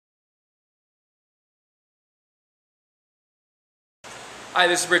Hi,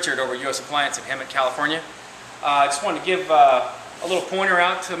 this is Richard over at US Appliance in Hemet, California. I just wanted to give a little pointer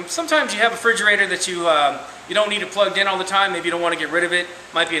out. Sometimes you have a refrigerator that you don't need it plugged in all the time. Maybe you don't want to get rid of it.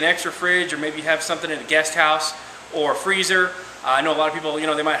 Might be an extra fridge, or maybe you have something in a guest house or a freezer. I know a lot of people,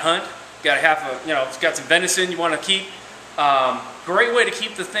 they might hunt. Got to have it's got some venison you want to keep. Great way to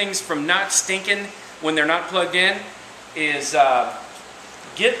keep the things from not stinking when they're not plugged in is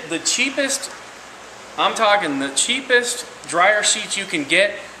get the cheapest, I'm talking the cheapest dryer sheets you can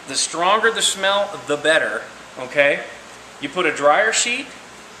get. The stronger the smell, the better, okay? You put a dryer sheet,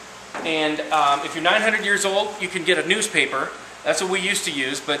 and if you're 900 years old, you can get a newspaper. That's what we used to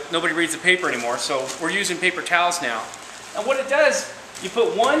use, but nobody reads the paper anymore, so we're using paper towels now. And what it does, you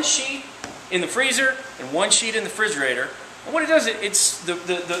put one sheet in the freezer and one sheet in the refrigerator, and what it does, it's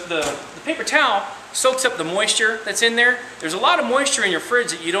the paper towel soaks up the moisture that's in there. There's a lot of moisture in your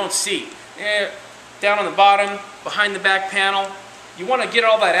fridge that you don't see. Down on the bottom, behind the back panel. You want to get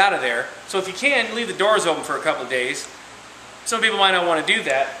all that out of there. So if you can, leave the doors open for a couple of days. Some people might not want to do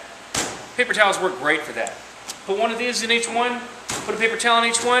that. Paper towels work great for that. Put one of these in each one, put a paper towel in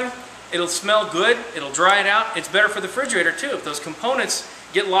each one. It'll smell good, it'll dry it out. It's better for the refrigerator too. If those components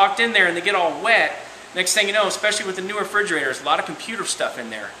get locked in there and they get all wet, next thing you know, especially with the newer refrigerators, a lot of computer stuff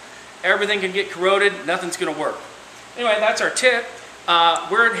in there. Everything can get corroded, nothing's going to work. Anyway, that's our tip.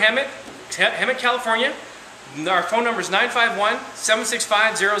 We're in Hemet, California. Our phone number is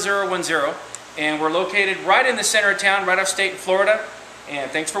 951-765-0010, and we're located right in the center of town, right upstate in Florida. And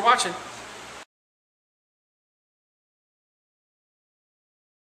thanks for watching.